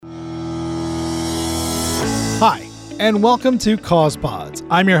and welcome to CausePods.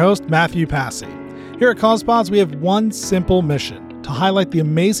 I'm your host, Matthew Passy. Here at CausePods, we have one simple mission: to highlight the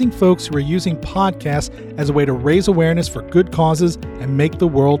amazing folks who are using podcasts as a way to raise awareness for good causes and make the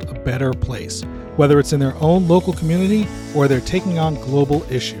world a better place, whether it's in their own local community or they're taking on global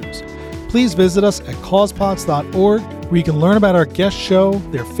issues. Please visit us at causepods.org, where you can learn about our guest show,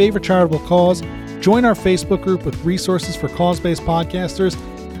 their favorite charitable cause, join our Facebook group with resources for cause-based podcasters,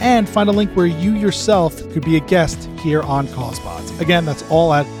 and find a link where you yourself could be a guest here on CausePods. Again, that's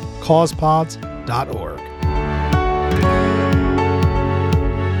all at causepods.org.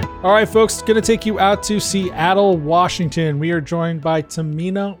 All right, folks, going to take you out to Seattle, Washington. We are joined by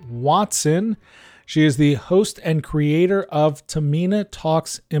Tamina Watson. She is the host and creator of Tamina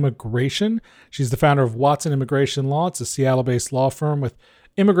Talks Immigration. She's the founder of Watson Immigration Law. It's a Seattle-based law firm with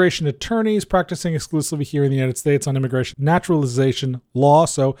immigration attorneys practicing exclusively here in the United States on immigration naturalization law.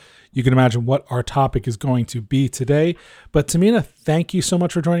 So you can imagine what our topic is going to be today. But Tamina, thank you so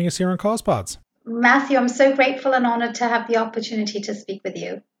much for joining us here on CausePods. Matthew, I'm so grateful and honored to have the opportunity to speak with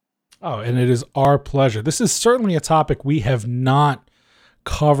you. Oh, and it is our pleasure. This is certainly a topic we have not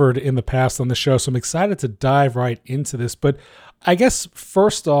covered in the past on the show, so I'm excited to dive right into this. But I guess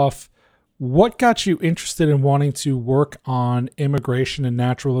first off, what got you interested in wanting to work on immigration and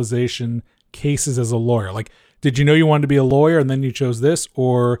naturalization cases as a lawyer? Like, did you know you wanted to be a lawyer and then you chose this,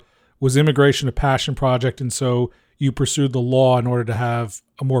 or was immigration a passion project and so you pursued the law in order to have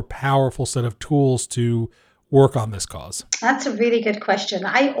a more powerful set of tools to work on this cause? That's a really good question.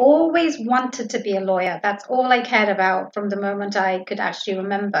 I always wanted to be a lawyer. That's all I cared about from the moment I could actually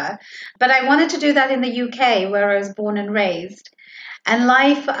remember. But I wanted to do that in the UK, where I was born and raised. And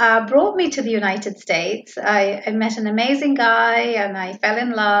life brought me to the United States. I met an amazing guy and I fell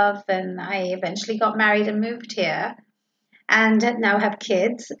in love, and I eventually got married and moved here and now have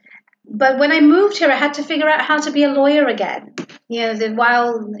kids. But when I moved here, I had to figure out how to be a lawyer again. You know,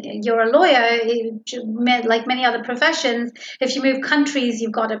 while you're a lawyer, like many other professions, if you move countries,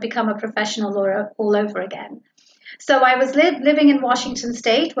 you've got to become a professional lawyer all over again. So I was living in Washington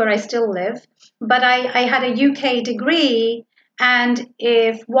State, where I still live, but I had a UK degree. And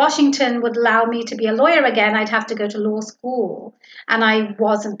if Washington would allow me to be a lawyer again, I'd have to go to law school. And I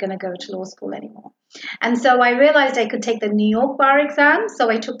wasn't going to go to law school anymore. And so I realized I could take the New York bar exams. So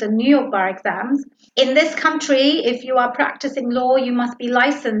I took the New York bar exams. In this country, if you are practicing law, you must be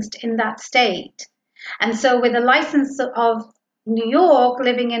licensed in that state. And so with the license of New York,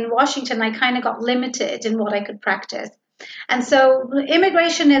 living in Washington, I kind of got limited in what I could practice. And so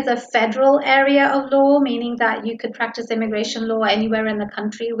immigration is a federal area of law, meaning that you could practice immigration law anywhere in the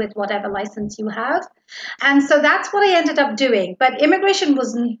country with whatever license you have. And so that's what I ended up doing. But immigration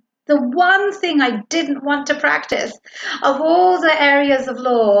was the one thing I didn't want to practice. Of all the areas of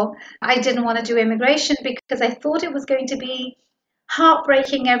law, I didn't want to do immigration because I thought it was going to be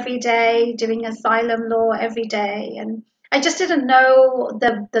heartbreaking every day, doing asylum law every day. And I just didn't know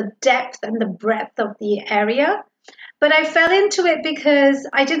the depth and the breadth of the area. But I fell into it because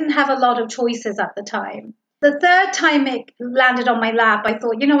I didn't have a lot of choices at the time. The third time it landed on my lap, I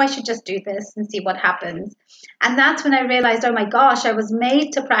thought, I should just do this and see what happens. And that's when I realized, oh my gosh, I was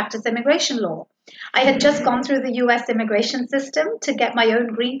made to practice immigration law. I had just gone through the US immigration system to get my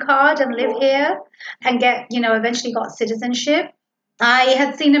own green card and live here and get, eventually got citizenship. I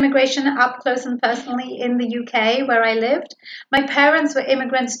had seen immigration up close and personally in the UK where I lived. My parents were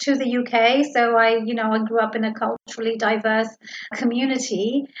immigrants to the UK, so I grew up in a culturally diverse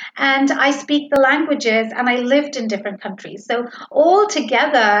community, and I speak the languages and I lived in different countries. So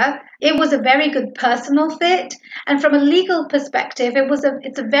altogether, it was a very good personal fit. And from a legal perspective,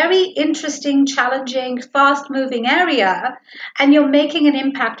 it's a very interesting, challenging, fast-moving area, and you're making an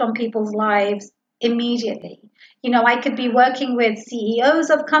impact on people's lives immediately. I could be working with CEOs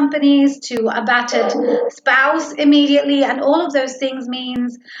of companies to a battered spouse immediately. And all of those things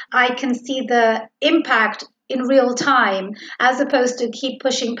means I can see the impact in real time, as opposed to keep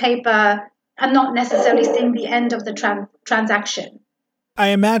pushing paper and not necessarily seeing the end of the transaction. I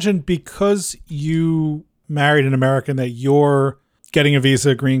imagine because you married an American that your getting a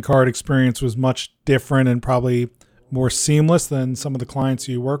visa, green card experience was much different and probably more seamless than some of the clients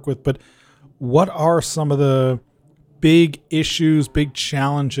you work with. But what are some of the big issues, big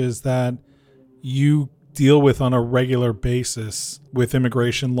challenges that you deal with on a regular basis with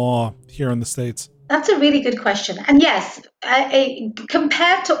immigration law here in the States? That's a really good question. And yes,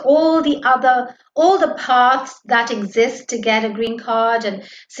 compared to all the paths that exist to get a green card and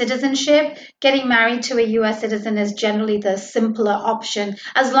citizenship, getting married to a US citizen is generally the simpler option,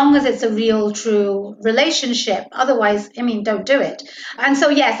 as long as it's a real true relationship. Otherwise, I mean, don't do it. And so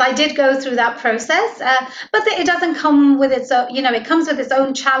yes, I did go through that process, but it doesn't come with its own, it comes with its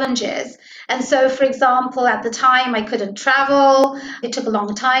own challenges. And so, for example, at the time I couldn't travel. It took a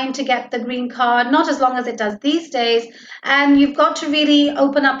long time to get the green card, not as long as it does these days. And you've got to really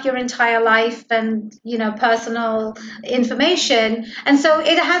open up your entire life and, personal information. And so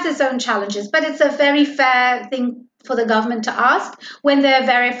it has its own challenges, but it's a very fair thing for the government to ask when they're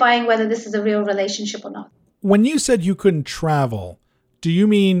verifying whether this is a real relationship or not. When you said you couldn't travel, do you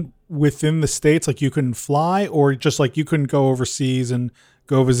mean within the States, like you couldn't fly, or just like you couldn't go overseas and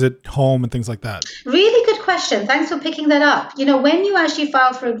go visit home and things like that? Really good question. Thanks for picking that up. When you actually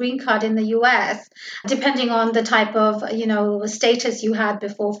file for a green card in the US, depending on the type of, status you had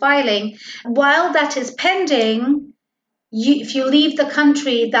before filing, while that is pending, if you leave the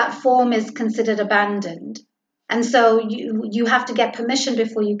country, that form is considered abandoned. And so you have to get permission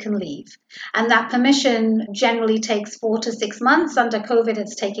before you can leave. And that permission generally takes 4 to 6 months. Under COVID,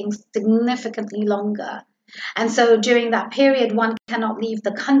 it's taking significantly longer. And so during that period, one cannot leave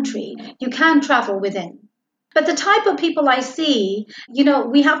the country. You can travel within. But the type of people I see,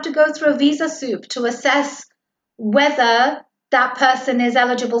 we have to go through a visa soup to assess whether that person is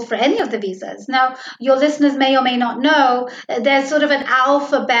eligible for any of the visas. Now, your listeners may or may not know, there's sort of an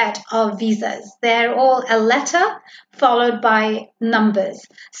alphabet of visas. They're all a letter followed by numbers.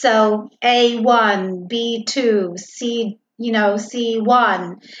 So A1, B2, C1.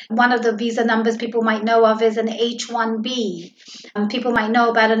 One of the visa numbers people might know of is an H1B. People might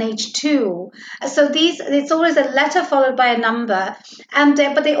know about an H2. So it's always a letter followed by a number,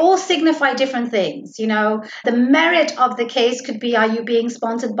 but they all signify different things. The merit of the case could be: are you being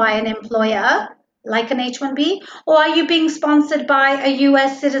sponsored by an employer, like an H1B, or are you being sponsored by a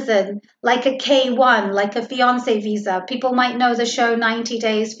US citizen, like a K1, like a fiance visa? People might know the show 90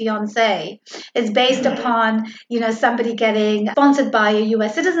 Days Fiance. It's based upon, somebody getting sponsored by a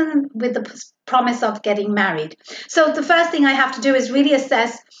US citizen with the promise of getting married. So the first thing I have to do is really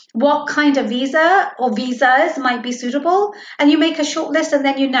assess what kind of visa or visas might be suitable, and you make a short list and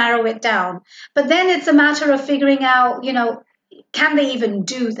then you narrow it down. But then it's a matter of figuring out, can they even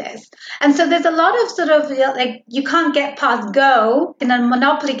do this? And so there's a lot of sort of you can't get past go in a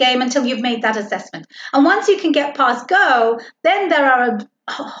Monopoly game until you've made that assessment. And once you can get past go, then there are a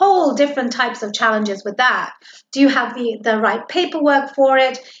whole different types of challenges with that. Do you have the right paperwork for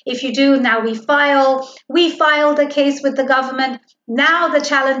it? If you do, now we filed a case with the government. Now the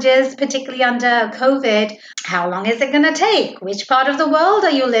challenge is, particularly under COVID, how long is it going to take? Which part of the world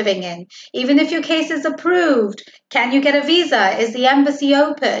are you living in? Even if your case is approved, can you get a visa? Is the embassy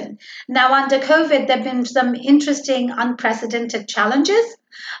open? Now, under COVID, there have been some interesting, unprecedented challenges.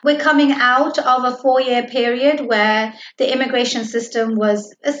 We're coming out of a 4-year period where the immigration system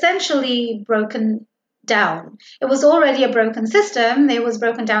was essentially broken down. It was already a broken system. It was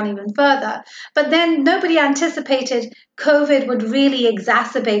broken down even further. But then nobody anticipated COVID would really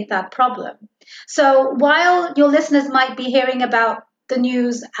exacerbate that problem. So while your listeners might be hearing about the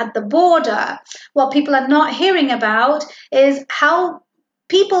news at the border, what people are not hearing about is how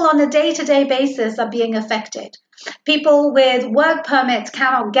people on a day-to-day basis are being affected. People with work permits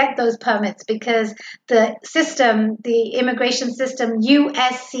cannot get those permits because the immigration system,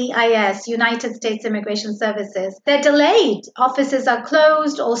 USCIS, United States Immigration Services, they're delayed. Offices are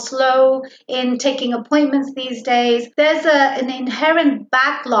closed or slow in taking appointments these days. There's an inherent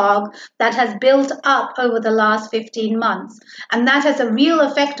backlog that has built up over the last 15 months, and that has a real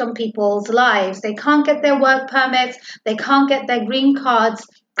effect on people's lives. They can't get their work permits, they can't get their green cards.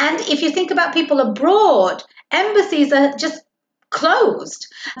 And if you think about people abroad, embassies are just closed.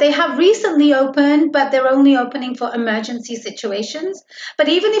 They have recently opened, but they're only opening for emergency situations. But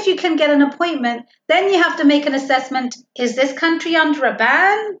even if you can get an appointment, then you have to make an assessment. Is this country under a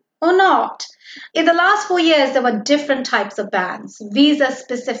ban or not? In the last 4 years, there were different types of bans,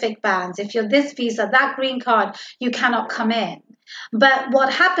 visa-specific bans. If you're this visa, that green card, you cannot come in. But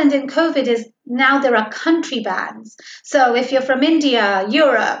what happened in COVID is now there are country bans. So if you're from India,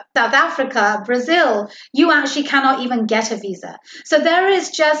 Europe, South Africa, Brazil, you actually cannot even get a visa. So there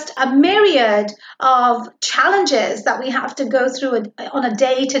is just a myriad of challenges that we have to go through on a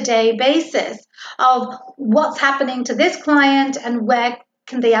day-to-day basis of what's happening to this client and where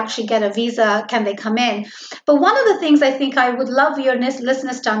Can they actually get a visa? Can they come in? But one of the things I think I would love your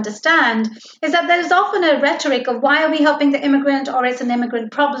listeners to understand is that there's often a rhetoric of why are we helping the immigrant, or it's an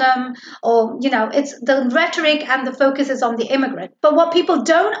immigrant problem, or, it's the rhetoric and the focus is on the immigrant. But what people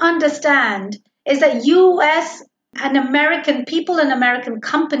don't understand is that US and American people and American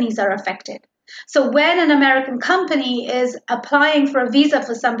companies are affected. So when an American company is applying for a visa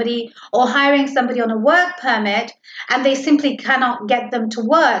for somebody or hiring somebody on a work permit and they simply cannot get them to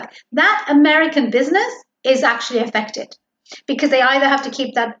work, that American business is actually affected, because they either have to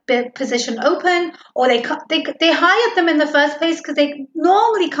keep that position open, or they hired them in the first place because they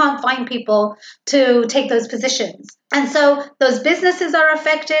normally can't find people to take those positions. And so those businesses are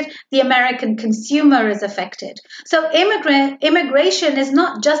affected. The American consumer is affected. So immigration is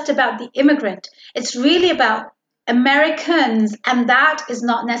not just about the immigrant. It's really about Americans, and that is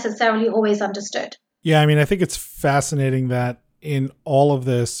not necessarily always understood. Yeah, I mean, I think it's fascinating that in all of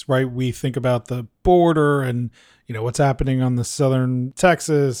this, right, we think about the border and what's happening on the southern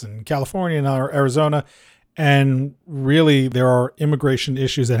Texas and California and Arizona. And really, there are immigration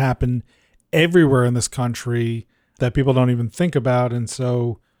issues that happen everywhere in this country that people don't even think about. And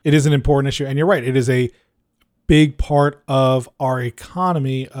so it is an important issue. And you're right, it is a big part of our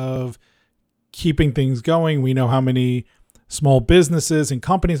economy of keeping things going. We know how many small businesses and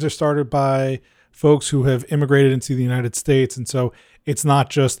companies are started by folks who have immigrated into the United States. And so it's not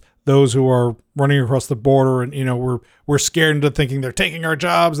just those who are running across the border and, we're scared into thinking they're taking our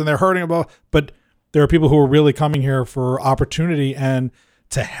jobs and they're hurting about, but there are people who are really coming here for opportunity and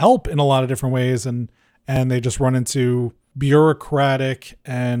to help in a lot of different ways. And they just run into bureaucratic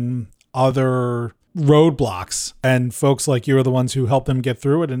and other roadblocks, and folks like you are the ones who help them get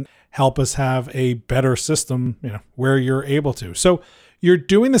through it and help us have a better system, where you're able to. So you're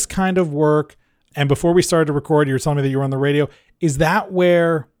doing this kind of work. And before we started to record, you were telling me that you were on the radio. Is that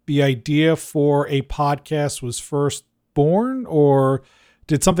where the idea for a podcast was first born, or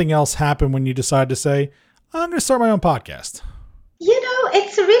did something else happen when you decided to say, I'm going to start my own podcast?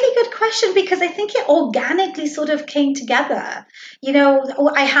 It's a really good question, because I think it organically sort of came together.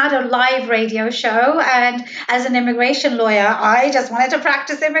 I had a live radio show, and as an immigration lawyer, I just wanted to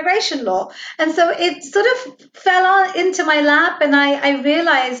practice immigration law. And so it sort of fell into my lap, and I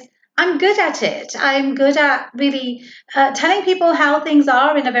realized I'm good at it. I'm good at really telling people how things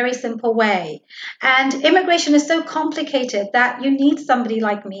are in a very simple way. And immigration is so complicated that you need somebody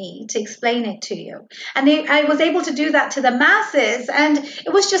like me to explain it to you. And I was able to do that to the masses, and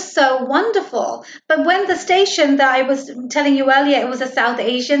it was just so wonderful. But when the station that I was telling you earlier, it was a South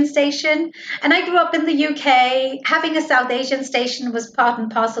Asian station, and I grew up in the UK. Having a South Asian station was part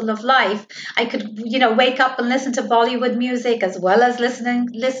and parcel of life. I could, wake up and listen to Bollywood music as well as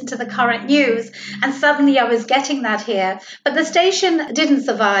listen to the current news, and suddenly I was getting that here. But the station didn't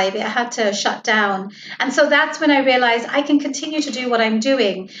survive. It had to shut down. And so that's when I realized I can continue to do what I'm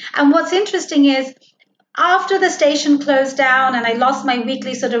doing. And what's interesting is, after the station closed down and I lost my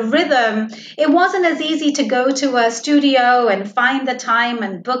weekly sort of rhythm, it wasn't as easy to go to a studio and find the time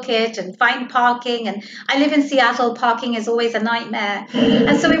and book it and find parking. And I live in Seattle. Parking is always a nightmare.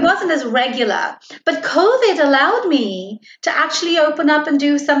 And so it wasn't as regular. But COVID allowed me to actually open up and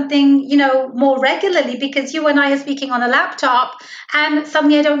do something, more regularly, because you and I are speaking on a laptop, and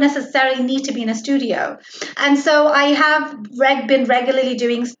suddenly I don't necessarily need to be in a studio. And so I have been regularly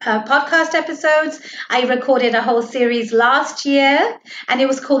doing podcast episodes. I recorded a whole series last year, and it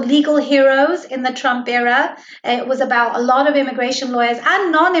was called Legal Heroes in the Trump Era. It was about a lot of immigration lawyers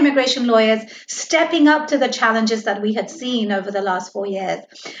and non-immigration lawyers stepping up to the challenges that we had seen over the last 4 years.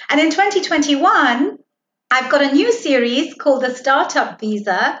 And in 2021, I've got a new series called the Startup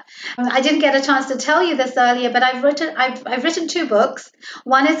Visa. I didn't get a chance to tell you this earlier, but I've written 2 books.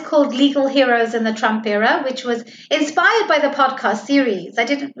 One is called Legal Heroes in the Trump Era, which was inspired by the podcast series. I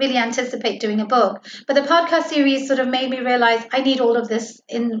didn't really anticipate doing a book, but the podcast series sort of made me realize I need all of this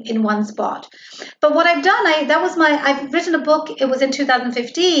in one spot. But what I've done, I've written a book. It was in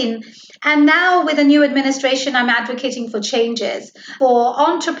 2015. And now with a new administration, I'm advocating for changes for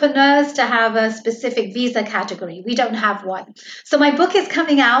entrepreneurs to have a specific visa category. We don't have one. So my book is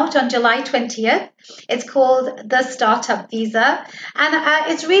coming out on July 20th. It's called The Startup Visa.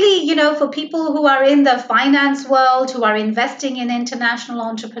 And it's really, for people who are in the finance world, who are investing in international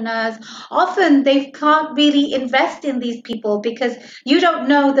entrepreneurs. Often they can't really invest in these people because you don't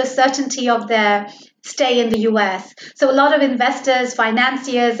know the certainty of their stay in the US. So a lot of investors,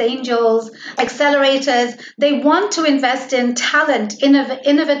 financiers, angels, accelerators, they want to invest in talent,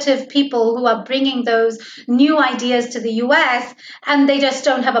 innovative people who are bringing those new ideas to the US, and they just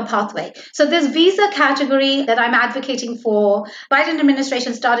don't have a pathway. So this visa category that I'm advocating for, Biden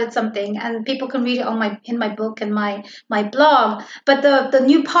administration started something, and people can read it in my book and my blog. But the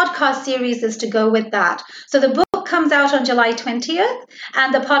new podcast series is to go with that. So the book comes out on July 20th,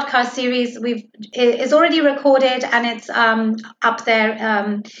 and the podcast series is already recorded, and it's up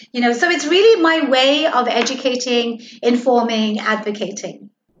there. So it's really my way of educating, informing, advocating.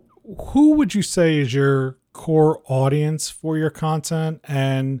 Who would you say is your core audience for your content?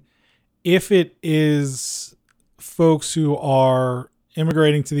 And if it is folks who are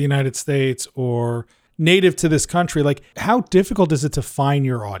immigrating to the United States or native to this country, like how difficult is it to find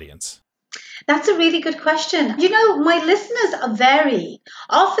your audience? That's a really good question. My listeners vary.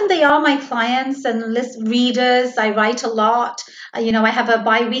 Often they are my clients and readers. I write a lot. I have a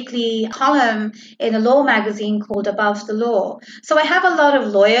bi-weekly column in a law magazine called Above the Law. So I have a lot of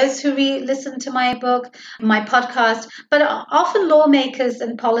lawyers who listen to my book, my podcast, but often lawmakers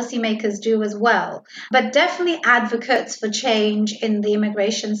and policymakers do as well. But definitely advocates for change in the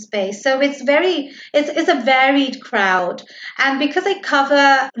immigration space. So it's a varied crowd. And because I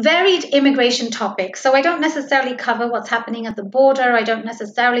cover varied immigration topics, so I don't necessarily cover what's happening at the border. I don't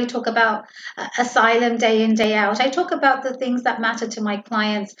necessarily talk about asylum day in, day out. I talk about the things that matter to my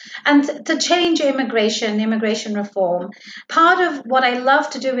clients and to change immigration reform. Part of what I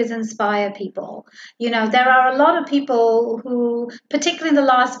love to do is inspire people. There are a lot of people who, particularly in the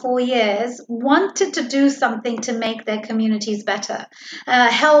last 4 years, wanted to do something to make their communities better,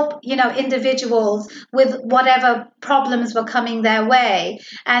 help, individuals with whatever problems were coming their way.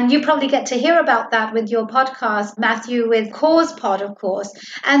 And you probably get to hear about that with your podcast, Matthew, with Cause Pod, of course.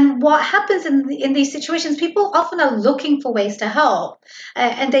 And what happens in these situations, people often are looking for ways to help,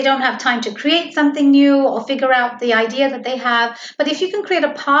 and they don't have time to create something new or figure out the idea that they have. But if you can create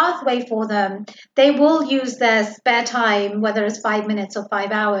a pathway for them, they will use their spare time, whether it's 5 minutes or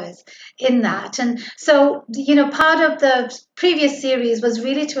 5 hours, in that. And so, part of the previous series was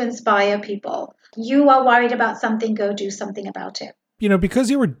really to inspire people. You are worried about something, go do something about it. Because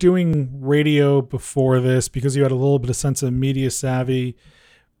you were doing radio before this, because you had a little bit of sense of media savvy,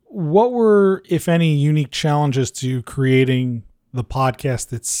 what were, if any, unique challenges to creating the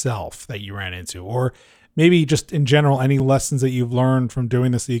podcast itself that you ran into? Or maybe just in general, any lessons that you've learned from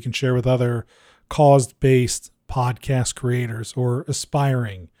doing this that you can share with other cause-based podcast creators or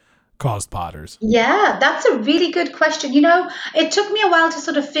aspiring caused potters? Yeah, that's a really good question. It took me a while to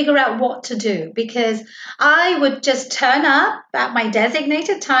sort of figure out what to do, because I would just turn up at my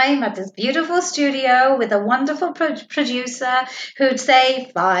designated time at this beautiful studio with a wonderful producer who'd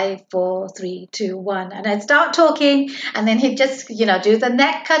say 5, 4, 3, 2, 1, and I'd start talking, and then he'd just, do the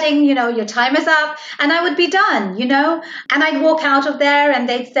neck cutting, your time is up, and I would be done, and I'd walk out of there and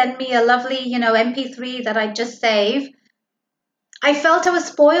they'd send me a lovely, MP3 that I'd just save. I felt I was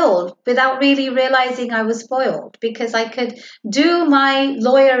spoiled without really realizing I was spoiled, because I could do my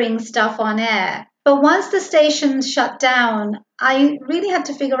lawyering stuff on air. But once the station shut down, I really had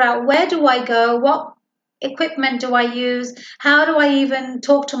to figure out, where do I go? What equipment do I use? How do I even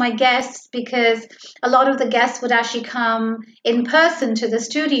talk to my guests? Because a lot of the guests would actually come in person to the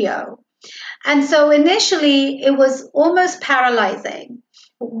studio. And so initially it was almost paralyzing.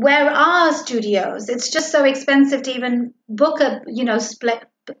 Where are studios? It's just so expensive to even book a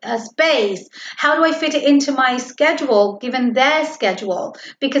space. How do I fit it into my schedule, given their schedule?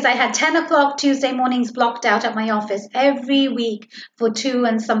 Because I had 10 o'clock Tuesday mornings blocked out at my office every week for 2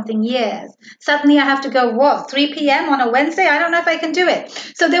 and something years. Suddenly I have to go, 3 p.m. on a Wednesday? I don't know if I can do it.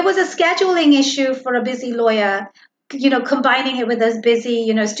 So there was a scheduling issue for a busy lawyer, combining it with this busy,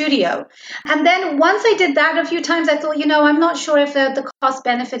 studio. And then once I did that a few times, I thought, I'm not sure if the cost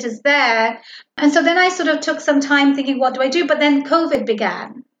benefit is there. And so then I sort of took some time thinking, what do I do? But then COVID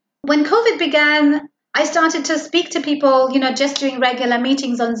began. When COVID began, I started to speak to people, just doing regular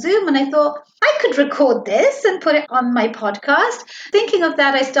meetings on Zoom. And I thought, I could record this and put it on my podcast. Thinking of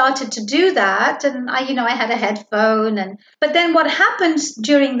that, I started to do that. And I had a headphone. But then what happened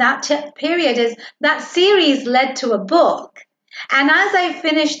during that period is that series led to a book. And as I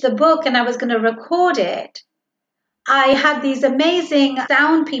finished the book and I was going to record it, I had these amazing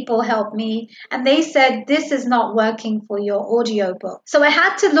sound people help me, and they said, this is not working for your audiobook. So I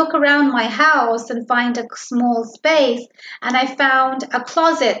had to look around my house and find a small space, and I found a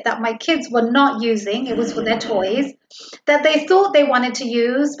closet that my kids were not using. It was for their toys that they thought they wanted to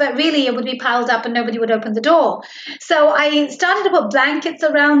use, but really it would be piled up and nobody would open the door. So I started to put blankets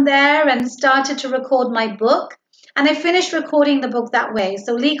around there and started to record my book. And I finished recording the book that way.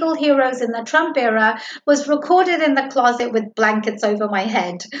 So Legal Heroes in the Trump Era was recorded in the closet with blankets over my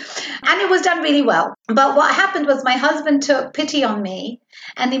head. And it was done really well. But what happened was my husband took pity on me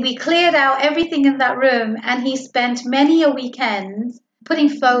and we cleared out everything in that room, and he spent many a weekend putting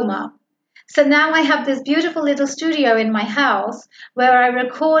foam up. So now I have this beautiful little studio in my house where I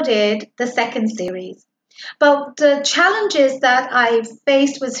recorded the second series. But the challenges that I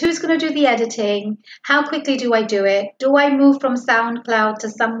faced was, who's going to do the editing? How quickly do I do it? Do I move from SoundCloud to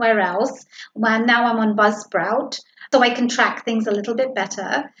somewhere else? Well, now I'm on Buzzsprout, so I can track things a little bit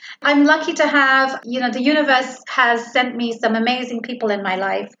better. I'm lucky to have, the universe has sent me some amazing people in my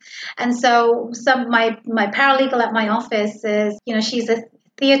life. And so my paralegal at my office is, she's a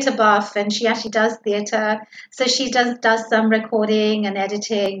theater buff, and she actually does theater. So she does some recording and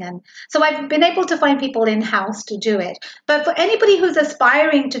editing, and so I've been able to find people in-house to do it. But for anybody who's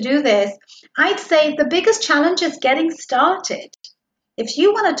aspiring to do this, I'd say the biggest challenge is getting started. If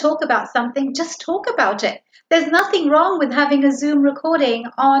you want to talk about something, just talk about it. There's nothing wrong with having a Zoom recording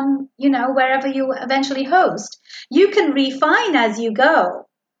on, wherever you eventually host. You can refine as you go.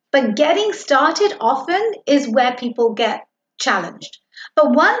 But getting started often is where people get challenged.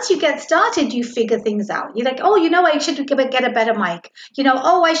 But once you get started, you figure things out. You're like, oh, I should get a better mic.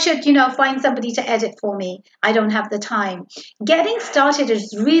 I should, find somebody to edit for me. I don't have the time. Getting started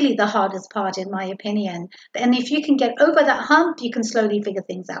is really the hardest part, in my opinion. And if you can get over that hump, you can slowly figure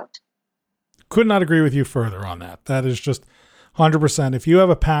things out. Could not agree with you further on that. That is just 100%. If you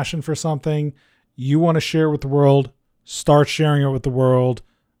have a passion for something, you want to share it with the world, start sharing it with the world.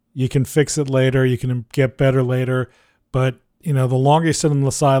 You can fix it later. You can get better later. But the longer you sit on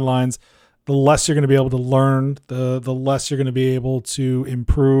the sidelines, the less you're going to be able to learn, the less you're going to be able to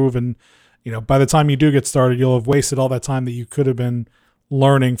improve. And, by the time you do get started, you'll have wasted all that time that you could have been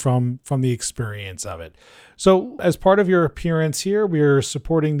learning from the experience of it. So as part of your appearance here, as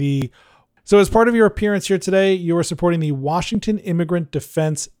part of your appearance here today, you are supporting the Washington Immigrant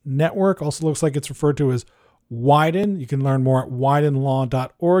Defense Network. Also looks like it's referred to as Wyden. You can learn more at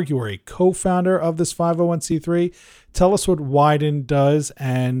wydenlaw.org. You are a co-founder of this 501c3. Tell us what Wyden does,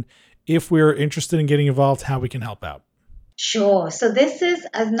 and if we're interested in getting involved, how we can help out. Sure. So this is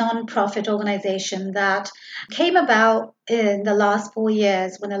a nonprofit organization that came about in the last 4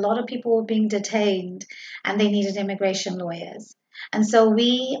 years when a lot of people were being detained and they needed immigration lawyers. And so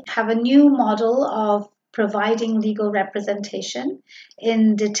we have a new model of providing legal representation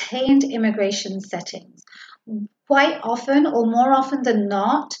in detained immigration settings. Quite often, or more often than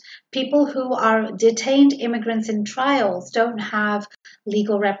not, people who are detained immigrants in trials don't have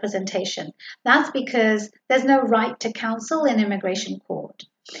legal representation. That's because there's no right to counsel in immigration court.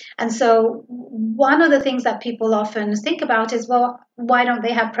 And so one of the things that people often think about is, well, why don't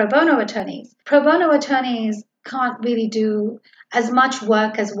they have pro bono attorneys? Pro bono attorneys can't really do as much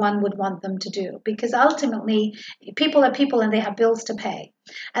work as one would want them to do, because ultimately people are people and they have bills to pay.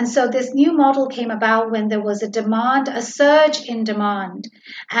 And so this new model came about when there was a surge in demand,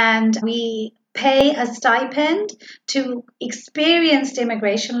 and we pay a stipend to experienced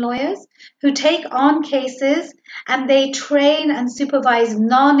immigration lawyers who take on cases, and they train and supervise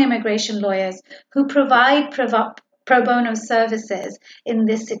non-immigration lawyers who provide pro bono services in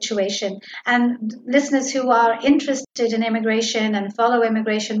this situation. And listeners who are interested in immigration and follow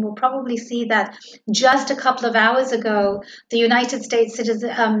immigration will probably see that just a couple of hours ago, the United States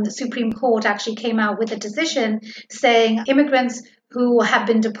Supreme Court actually came out with a decision saying immigrants who have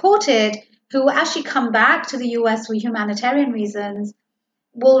been deported, who actually come back to the US for humanitarian reasons,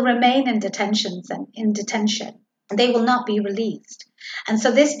 will remain in detention. They will not be released. And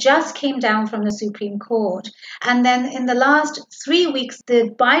so this just came down from the Supreme Court. And then in the last 3 weeks,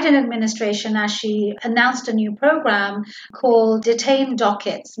 the Biden administration actually announced a new program called Detained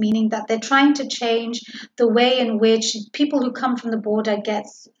Dockets, meaning that they're trying to change the way in which people who come from the border get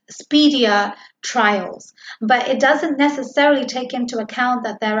speedier trials. But it doesn't necessarily take into account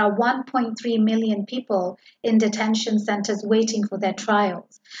that there are 1.3 million people in detention centers waiting for their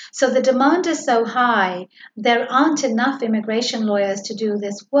trials. So the demand is so high, there aren't enough immigration lawyers to do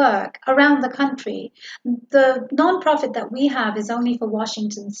this work around the country. The nonprofit that we have is only for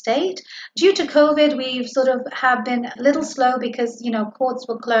Washington State. Due to COVID, we've sort of have been a little slow because, courts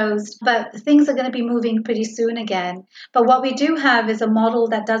were closed, but things are going to be moving pretty soon again. But what we do have is a model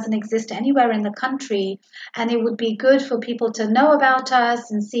that doesn't exist anywhere in the country, and it would be good for people to know about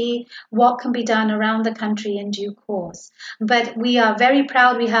us and see what can be done around the country in due course. But we are very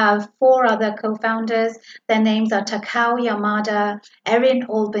proud. We have 4 other co-founders. Their names are Takao Yamada, Erin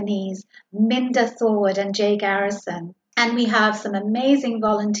Albanese, Minda Thorwood, and Jay Garrison. And we have some amazing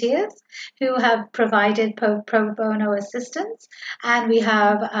volunteers who have provided pro bono assistance. And we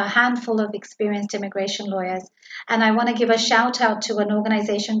have a handful of experienced immigration lawyers. And I want to give a shout out to an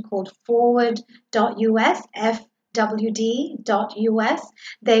organization called Forward.us, FWD.us.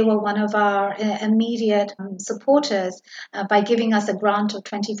 They were one of our immediate supporters by giving us a grant of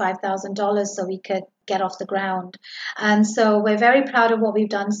 $25,000 so we could get off the ground. And so we're very proud of what we've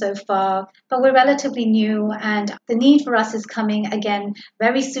done so far, but we're relatively new, and the need for us is coming again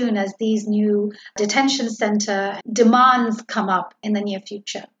very soon as these new detention center demands come up in the near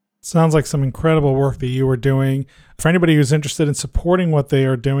future. Sounds like some incredible work that you are doing. For anybody who's interested in supporting what they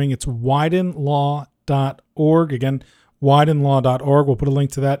are doing, it's widenlaw.org. Again, widenlaw.org. We'll put a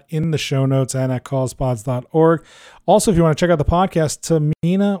link to that in the show notes and at causepods.org. Also, if you want to check out the podcast,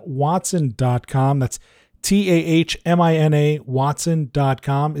 TaminaWatson.com. That's TAHMINA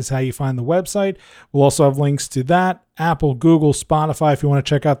Watson.com is how you find the website. We'll also have links to that, Apple, Google, Spotify, if you want to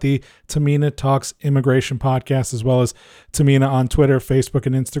check out the Tamina Talks Immigration podcast, as well as Tamina on Twitter, Facebook,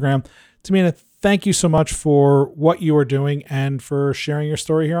 and Instagram. Tamina, thank you so much for what you are doing and for sharing your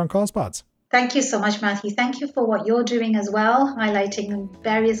story here on CausePods. Thank you so much, Matthew. Thank you for what you're doing as well, highlighting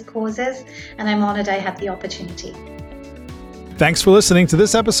various causes, and I'm honored I had the opportunity. Thanks for listening to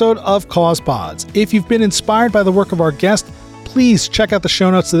this episode of CausePods. If you've been inspired by the work of our guest, please check out the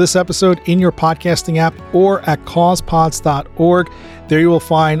show notes to this episode in your podcasting app or at causepods.org. There you will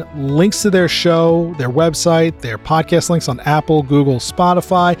find links to their show, their website, their podcast links on Apple, Google,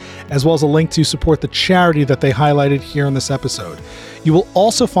 Spotify, as well as a link to support the charity that they highlighted here in this episode. You will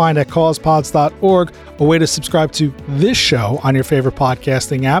also find at causepods.org a way to subscribe to this show on your favorite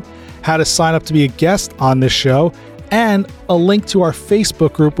podcasting app, how to sign up to be a guest on this show, and a link to our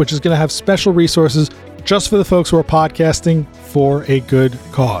Facebook group, which is going to have special resources just for the folks who are podcasting for a good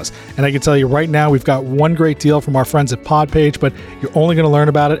cause. And I can tell you right now, we've got one great deal from our friends at Podpage, but you're only going to learn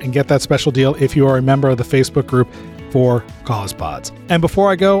about it and get that special deal if you are a member of the Facebook group for CausePods. And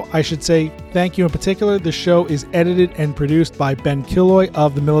before I go, I should say thank you in particular. The show is edited and produced by Ben Killoy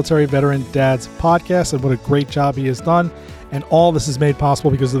of the Military Veteran Dads podcast, and what a great job he has done. And all this is made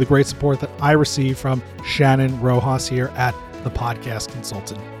possible because of the great support that I receive from Shannon Rojas here at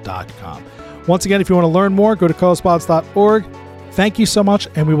thepodcastconsultant.com. Once again, if you want to learn more, go to causepods.org. Thank you so much,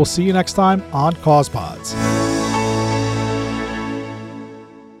 and we will see you next time on CausePods.